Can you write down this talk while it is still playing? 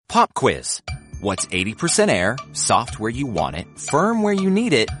Pop quiz. What's 80% air, soft where you want it, firm where you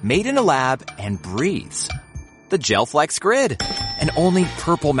need it, made in a lab, and breathes? The GelFlex Grid. And only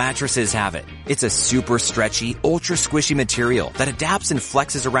Purple mattresses have it. It's a super stretchy, ultra squishy material that adapts and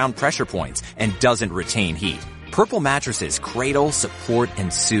flexes around pressure points and doesn't retain heat. Purple mattresses cradle, support,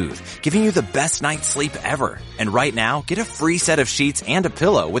 and soothe, giving you the best night's sleep ever. And right now, get a free set of sheets and a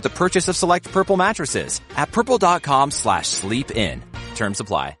pillow with the purchase of select Purple mattresses at purple.com/sleepin. Terms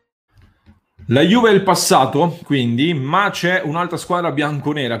apply. La Juve è il passato, quindi, ma c'è un'altra squadra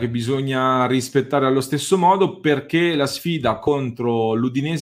bianconera che bisogna rispettare allo stesso modo, perché la sfida contro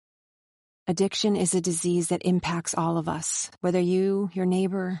l'Udinese. Addiction is a disease that impacts all of us. Whether you, your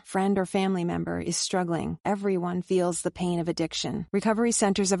neighbor, friend, or family member is struggling, everyone feels the pain of addiction. Recovery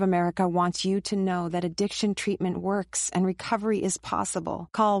Centers of America wants you to know that addiction treatment works and recovery is possible.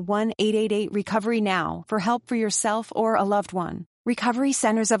 Call 1-888-RECOVERY now for help for yourself or a loved one. Recovery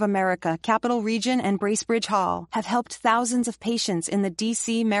Centers of America, Capital Region, and Bracebridge Hall have helped thousands of patients in the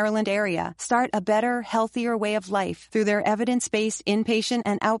D.C., Maryland area start a better, healthier way of life through their evidence-based inpatient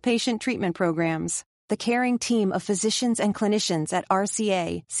and outpatient treatment programs. The caring team of physicians and clinicians at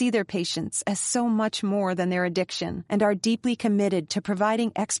RCA see their patients as so much more than their addiction and are deeply committed to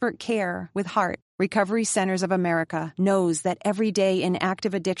providing expert care with heart. Recovery Centers of America knows that every day in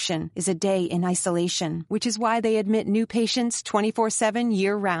active addiction is a day in isolation, which is why they admit new patients 24/7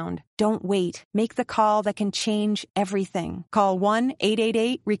 year-round. Don't wait. Make the call that can change everything. Call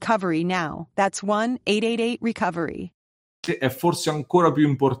 1-888-RECOVERY now. That's 1-888-RECOVERY. È forse ancora più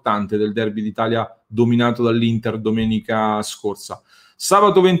importante del derby d'Italia dominato dall'Inter domenica scorsa.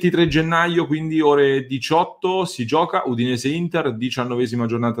 Sabato 23 gennaio, quindi ore 18, si gioca Udinese-Inter, 19ª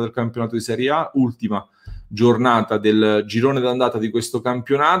giornata del campionato di Serie A, ultima giornata del girone d'andata di questo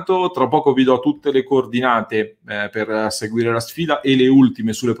campionato. Tra poco vi do tutte le coordinate per seguire la sfida e le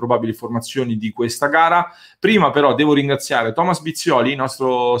ultime sulle probabili formazioni di questa gara. Prima però devo ringraziare Thomas Bizzioli,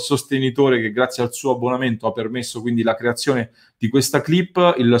 nostro sostenitore, che grazie al suo abbonamento ha permesso quindi la creazione di questa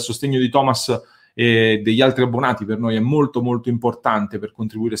clip. Il sostegno di Thomas e degli altri abbonati per noi è molto molto importante per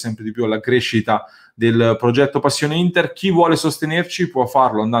contribuire sempre di più alla crescita del progetto Passione Inter. Chi vuole sostenerci può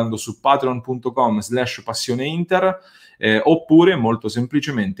farlo andando su patreon.com/passioneinter oppure molto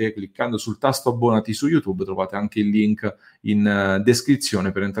semplicemente cliccando sul tasto abbonati su YouTube. Trovate anche il link in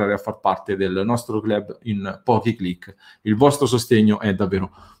descrizione per entrare a far parte del nostro club in pochi click. Il vostro sostegno è davvero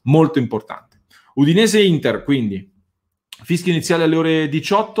molto importante. Udinese-Inter, quindi fischio iniziale alle ore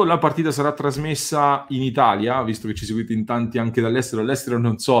 18, la partita sarà trasmessa in Italia, visto che ci seguite in tanti anche all'estero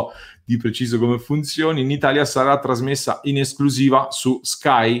non so di preciso come funzioni. In Italia sarà trasmessa in esclusiva su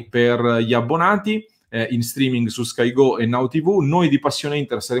Sky per gli abbonati, in streaming su Sky Go e Now TV. Noi di Passione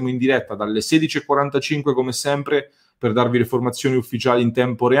Inter saremo in diretta dalle 16:45 come sempre per darvi le formazioni ufficiali in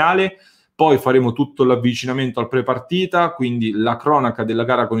tempo reale. Poi faremo tutto l'avvicinamento al pre-partita, quindi la cronaca della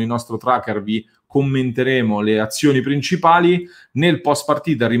gara con il nostro tracker, vi commenteremo le azioni principali. Nel post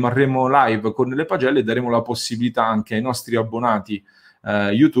partita rimarremo live con le pagelle e daremo la possibilità anche ai nostri abbonati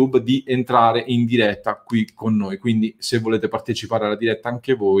YouTube di entrare in diretta qui con noi, quindi se volete partecipare alla diretta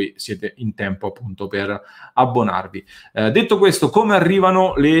anche voi siete in tempo appunto per abbonarvi. Detto questo, come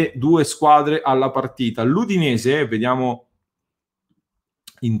arrivano le due squadre alla partita? L'Udinese, vediamo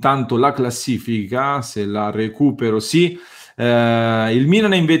intanto la classifica, se la recupero, sì. Il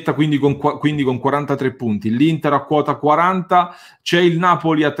Milan è in vetta quindi con 43 punti, l'Inter a quota 40, c'è il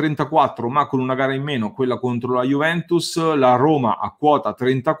Napoli a 34 ma con una gara in meno, quella contro la Juventus, la Roma a quota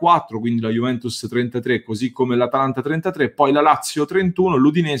 34, quindi la Juventus 33 così come l'Atalanta 33, poi la Lazio 31,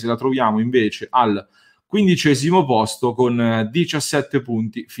 l'Udinese la troviamo invece al 15° posto con 17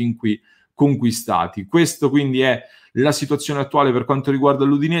 punti fin qui conquistati. Questo quindi è la situazione attuale per quanto riguarda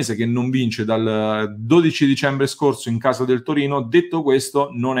l'Udinese, che non vince dal 12 dicembre scorso in casa del Torino. Detto questo,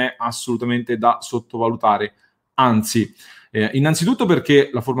 non è assolutamente da sottovalutare, anzi, innanzitutto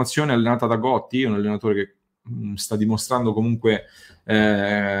perché la formazione allenata da Gotti, un allenatore che sta dimostrando comunque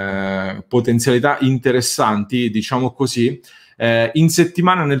potenzialità interessanti, diciamo così. In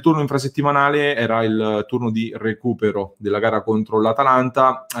settimana, nel turno infrasettimanale, era il turno di recupero della gara contro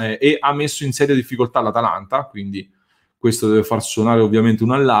l'Atalanta e ha messo in seria difficoltà l'Atalanta, quindi questo deve far suonare ovviamente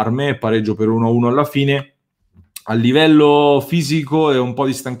un allarme. Pareggio per 1-1 alla fine. A livello fisico e un po'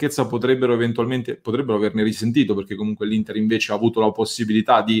 di stanchezza potrebbero averne risentito, perché comunque l'Inter invece ha avuto la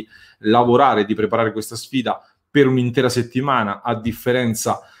possibilità di lavorare, di preparare questa sfida per un'intera settimana, a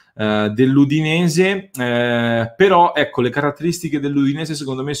differenza dell'Udinese, però ecco, le caratteristiche dell'Udinese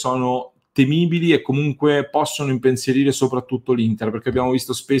secondo me sono temibili e comunque possono impensierire soprattutto l'Inter, perché abbiamo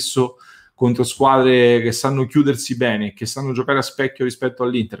visto spesso contro squadre che sanno chiudersi bene, che sanno giocare a specchio rispetto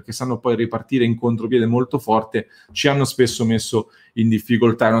all'Inter, che sanno poi ripartire in contropiede molto forte, ci hanno spesso messo in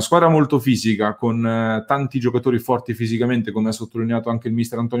difficoltà. È una squadra molto fisica, con tanti giocatori forti fisicamente, come ha sottolineato anche il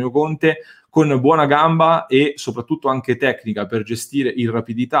mister Antonio Conte, con buona gamba e soprattutto anche tecnica per gestire in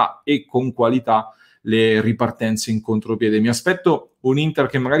rapidità e con qualità le ripartenze in contropiede. Mi aspetto un Inter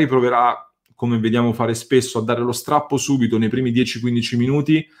che magari proverà, come vediamo fare spesso, a dare lo strappo subito nei primi 10-15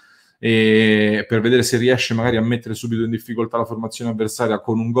 minuti, e per vedere se riesce magari a mettere subito in difficoltà la formazione avversaria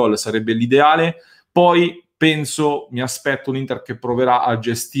con un gol, sarebbe l'ideale. Poi mi aspetto un Inter che proverà a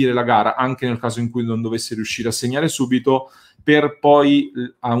gestire la gara anche nel caso in cui non dovesse riuscire a segnare subito, per poi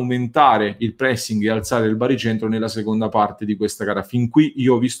aumentare il pressing e alzare il baricentro nella seconda parte di questa gara. Fin qui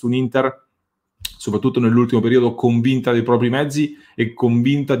io ho visto un Inter, soprattutto nell'ultimo periodo, convinta dei propri mezzi e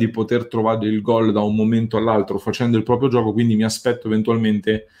convinta di poter trovare il gol da un momento all'altro facendo il proprio gioco, quindi mi aspetto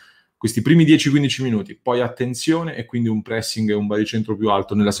eventualmente questi primi 10-15 minuti, poi attenzione e quindi un pressing e un baricentro più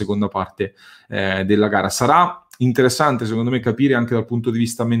alto nella seconda parte della gara. Sarà interessante secondo me capire anche dal punto di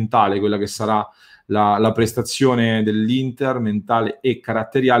vista mentale quella che sarà la prestazione dell'Inter, mentale e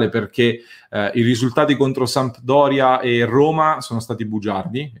caratteriale, perché i risultati contro Sampdoria e Roma sono stati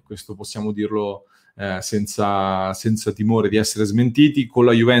bugiardi, e questo possiamo dirlo senza timore di essere smentiti. Con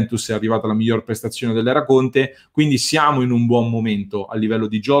la Juventus è arrivata la miglior prestazione dell'era Conte, quindi siamo in un buon momento a livello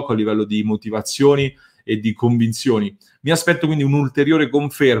di gioco, a livello di motivazioni e di convinzioni. Mi aspetto quindi un'ulteriore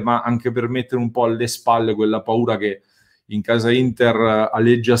conferma, anche per mettere un po' alle spalle quella paura che in casa Inter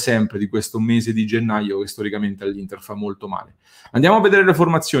aleggia sempre di questo mese di gennaio, che storicamente all'Inter fa molto male. Andiamo a vedere le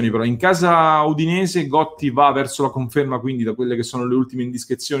formazioni, però. In casa udinese Gotti va verso la conferma, quindi, da quelle che sono le ultime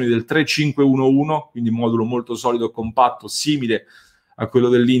indiscrezioni, del 3-5-1-1, quindi modulo molto solido e compatto, simile a quello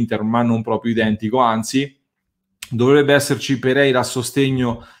dell'Inter, ma non proprio identico, anzi. Dovrebbe esserci Pereira a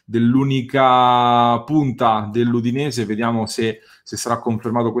sostegno dell'unica punta dell'Udinese, vediamo se sarà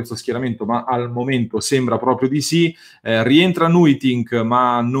confermato questo schieramento, ma al momento sembra proprio di sì. Rientra Nuitink,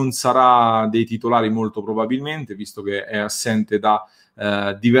 ma non sarà dei titolari molto probabilmente, visto che è assente da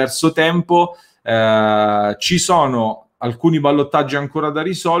diverso tempo. Ci sono alcuni ballottaggi ancora da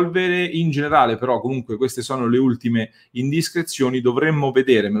risolvere. In generale, però, comunque queste sono le ultime indiscrezioni. Dovremmo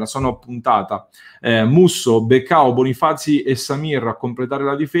vedere, me la sono appuntata, Musso, Beccao, Bonifazi e Samir a completare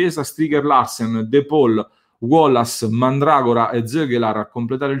la difesa, Striger, Larsen, De Paul, Wallace, Mandragora e Zögelar a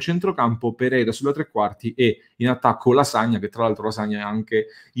completare il centrocampo, Pereira sulla tre quarti e in attacco Lasagna, che tra l'altro Lasagna è anche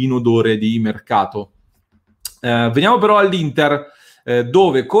in odore di mercato. Veniamo però all'Inter,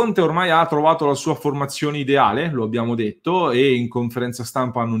 dove Conte ormai ha trovato la sua formazione ideale, lo abbiamo detto, e in conferenza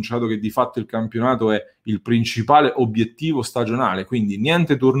stampa ha annunciato che di fatto il campionato è il principale obiettivo stagionale, quindi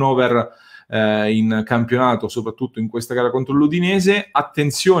niente turnover in campionato, soprattutto in questa gara contro l'Udinese.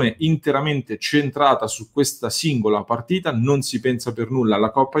 Attenzione interamente centrata su questa singola partita, non si pensa per nulla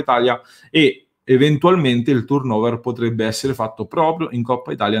alla Coppa Italia, e eventualmente il turnover potrebbe essere fatto proprio in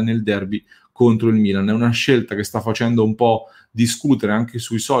Coppa Italia nel derby contro il Milan. È una scelta che sta facendo un po' discutere anche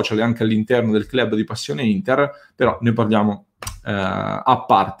sui social e anche all'interno del club di Passione Inter, però ne parliamo a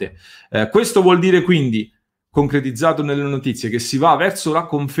parte. Questo vuol dire quindi, concretizzato nelle notizie, che si va verso la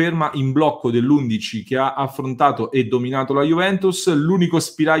conferma in blocco dell'11 che ha affrontato e dominato la Juventus. L'unico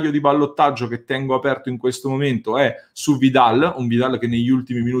spiraglio di ballottaggio che tengo aperto in questo momento è su Vidal, un Vidal che negli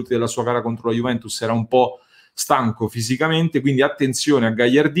ultimi minuti della sua gara contro la Juventus era un po' stanco fisicamente, quindi attenzione a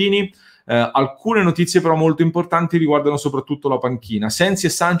Gagliardini. Alcune notizie però molto importanti riguardano soprattutto la panchina. Sensi e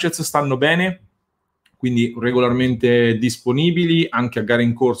Sanchez stanno bene, quindi regolarmente disponibili, anche a gare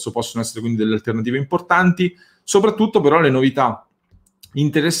in corso possono essere quindi delle alternative importanti. Soprattutto però le novità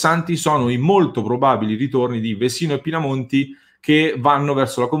interessanti sono i molto probabili ritorni di Vesino e Pinamonti, che vanno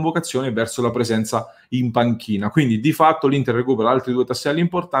verso la convocazione e verso la presenza in panchina. Quindi di fatto l'Inter recupera altri due tasselli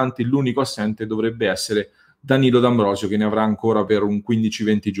importanti. L'unico assente dovrebbe essere Danilo D'Ambrosio, che ne avrà ancora per un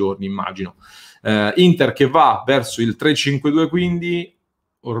 15-20 giorni, immagino. Inter che va verso il 3-5-2, quindi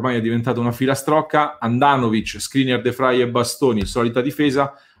ormai è diventata una filastrocca. Andanovic, Skriniar, De Vrij e Bastoni, solita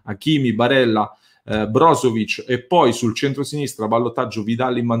difesa, Hakimi, Barella, Brozovic, e poi sul centro-sinistra ballottaggio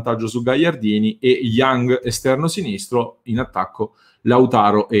Vidal in vantaggio su Gagliardini e Young esterno sinistro, in attacco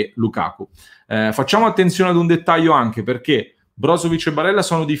Lautaro e Lukaku. Facciamo attenzione ad un dettaglio anche, perché Brozovic e Barella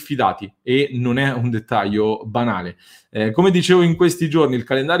sono diffidati e non è un dettaglio banale. Come dicevo in questi giorni, il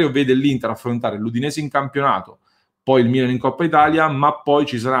calendario vede l'Inter affrontare l'Udinese in campionato, poi il Milan in Coppa Italia, ma poi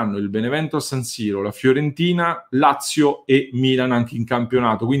ci saranno il Benevento a San Siro, la Fiorentina, Lazio e Milan anche in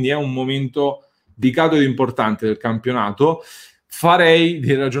campionato, quindi è un momento delicato ed importante del campionato. farei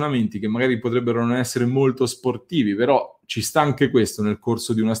dei ragionamenti che magari potrebbero non essere molto sportivi, però ci sta anche questo nel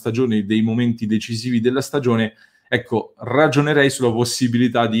corso di una stagione, dei momenti decisivi della stagione. Ecco, ragionerei sulla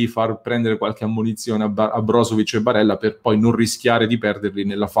possibilità di far prendere qualche ammonizione a Brozovic e Barella per poi non rischiare di perderli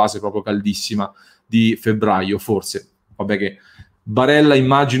nella fase proprio caldissima di febbraio. Forse, vabbè, che Barella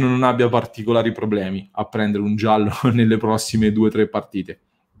immagino non abbia particolari problemi a prendere un giallo nelle prossime 2-3 partite.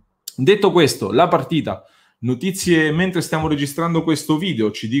 Detto questo, la partita, notizie mentre stiamo registrando questo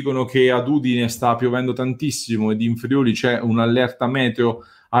video, ci dicono che ad Udine sta piovendo tantissimo ed in Friuli c'è un'allerta meteo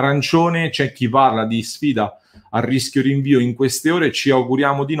arancione, c'è chi parla di sfida a rischio rinvio in queste ore, ci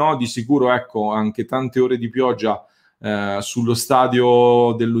auguriamo di no, di sicuro ecco anche tante ore di pioggia sullo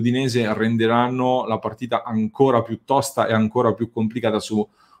stadio dell'Udinese renderanno la partita ancora più tosta e ancora più complicata su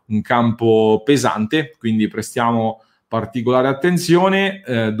un campo pesante, quindi prestiamo particolare attenzione.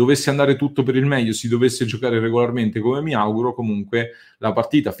 Dovesse andare tutto per il meglio, si dovesse giocare regolarmente come mi auguro, comunque la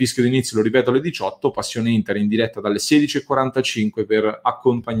partita fischio d'inizio, lo ripeto, alle 18, Passione Inter in diretta dalle 16:45 per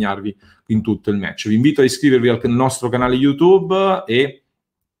accompagnarvi in tutto il match. Vi invito a iscrivervi al nostro canale YouTube e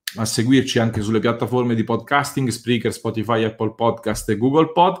a seguirci anche sulle piattaforme di podcasting, Spreaker, Spotify, Apple Podcast e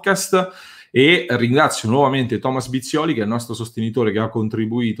Google Podcast. E ringrazio nuovamente Thomas Bizzioli, che è il nostro sostenitore, che ha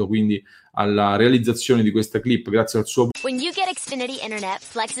contribuito quindi alla realizzazione di questa clip grazie al suo... When you get Xfinity Internet,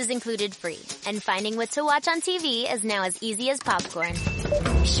 Flex is included free. And finding what to watch on TV is now as easy as popcorn.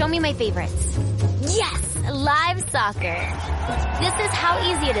 Show me my favorites. Yes! Live soccer. This is how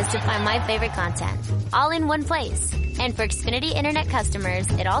easy it is to find my favorite content. All in one place. And for Xfinity Internet customers,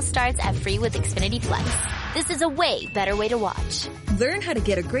 it all starts at free with Xfinity Flex. This is a way better way to watch. Learn how to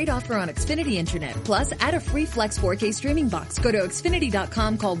get a great offer on Xfinity Internet. Plus, add a free Flex 4K streaming box. Go to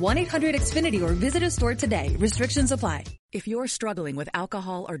Xfinity.com, call 1-800-XFINITY or visit a store today. Restrictions apply. If you're struggling with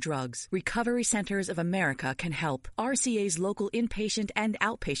alcohol or drugs, Recovery Centers of America can help. RCA's local inpatient and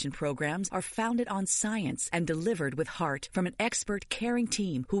outpatient programs are founded on science and delivered with heart from an expert caring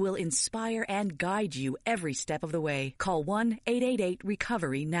team who will inspire and guide you every step of the way. Call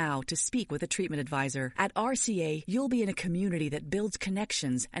 1-888-RECOVERY now to speak with a treatment advisor. At RCA, you'll be in a community that builds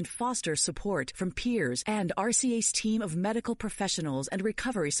connections and fosters support from peers and RCA's team of medical professionals and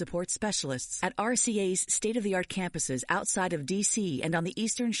recovery support specialists. At RCA's state-of-the-art campuses outside of D.C. and on the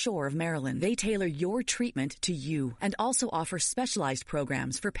eastern shore of Maryland, they tailor your treatment to you and also offer specialized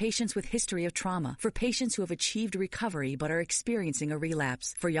programs for patients with history of trauma, for patients who have achieved recovery but are experiencing a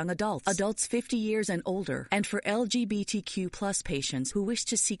relapse, for young adults, adults 50 years and older, and for LGBTQ+ patients who wish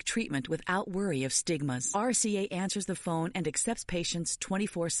to seek treatment without worry of stigmas. RCA answers the phone and accepts patients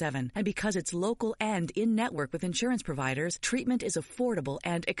 24/7. And because it's local and in-network with insurance providers, treatment is affordable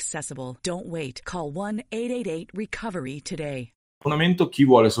and accessible. Don't wait. Call 1-888-RECOVERY today. Chi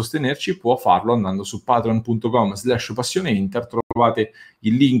vuole sostenerci può farlo andando su patreon.com/passioneinter, trovate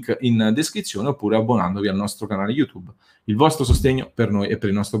il link in descrizione, oppure abbonandovi al nostro canale YouTube. Il vostro sostegno per noi e per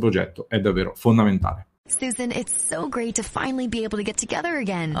il nostro progetto è davvero fondamentale. Susan, it's so great to finally be able to get together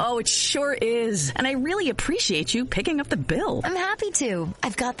again. Oh, it sure is. And I really appreciate you picking up the bill. I'm happy to.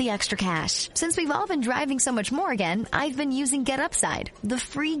 I've got the extra cash. Since we've all been driving so much more again, I've been using Get Upside, the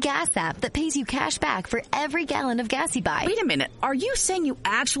free gas app that pays you cash back for every gallon of gas you buy. Wait a minute. Are you saying you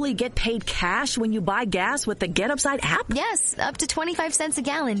actually get paid cash when you buy gas with the Get Upside app? Yes, up to 25 cents a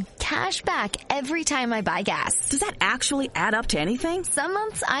gallon. Cash back every time I buy gas. Does that actually add up to anything? Some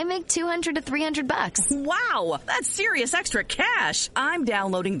months I make $200 to $300. Wow, that's serious extra cash. I'm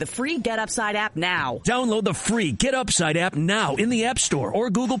downloading the free Get Upside app now. Download the free Get Upside app now in the App Store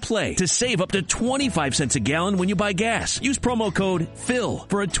or Google Play to save up to 25 cents a gallon when you buy gas. Use promo code PHIL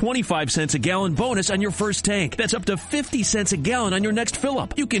for a 25 cents a gallon bonus on your first tank. That's up to 50 cents a gallon on your next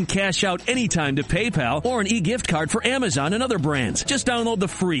fill-up. You can cash out anytime to PayPal or an e-gift card for Amazon and other brands. Just download the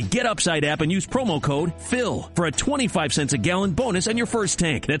free Get Upside app and use promo code PHIL for a 25 cents a gallon bonus on your first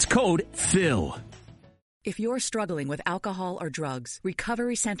tank. That's code PHIL. If you're struggling with alcohol or drugs,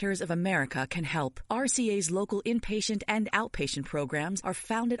 Recovery Centers of America can help. RCA's local inpatient and outpatient programs are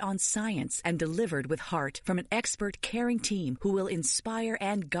founded on science and delivered with heart from an expert caring team who will inspire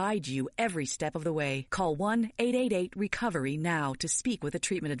and guide you every step of the way. Call 1-888-RECOVERY now to speak with a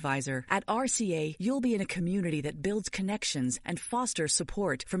treatment advisor. At RCA, you'll be in a community that builds connections and fosters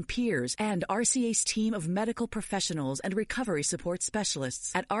support from peers and RCA's team of medical professionals and recovery support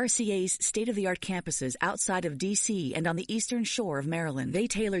specialists. At RCA's state-of-the-art campuses outside of D.C. and on the Eastern Shore of Maryland. They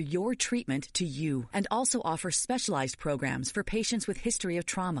tailor your treatment to you and also offer specialized programs for patients with history of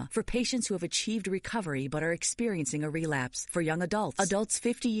trauma, for patients who have achieved recovery but are experiencing a relapse, for young adults, adults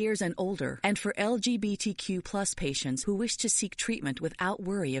 50 years and older, and for LGBTQ plus patients who wish to seek treatment without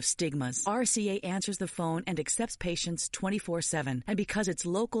worry of stigmas. RCA answers the phone and accepts patients 24/7. And because it's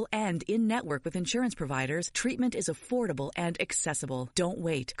local and in-network with insurance providers, treatment is affordable and accessible. Don't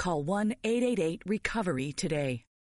wait. Call 1-888-RECOVERY today.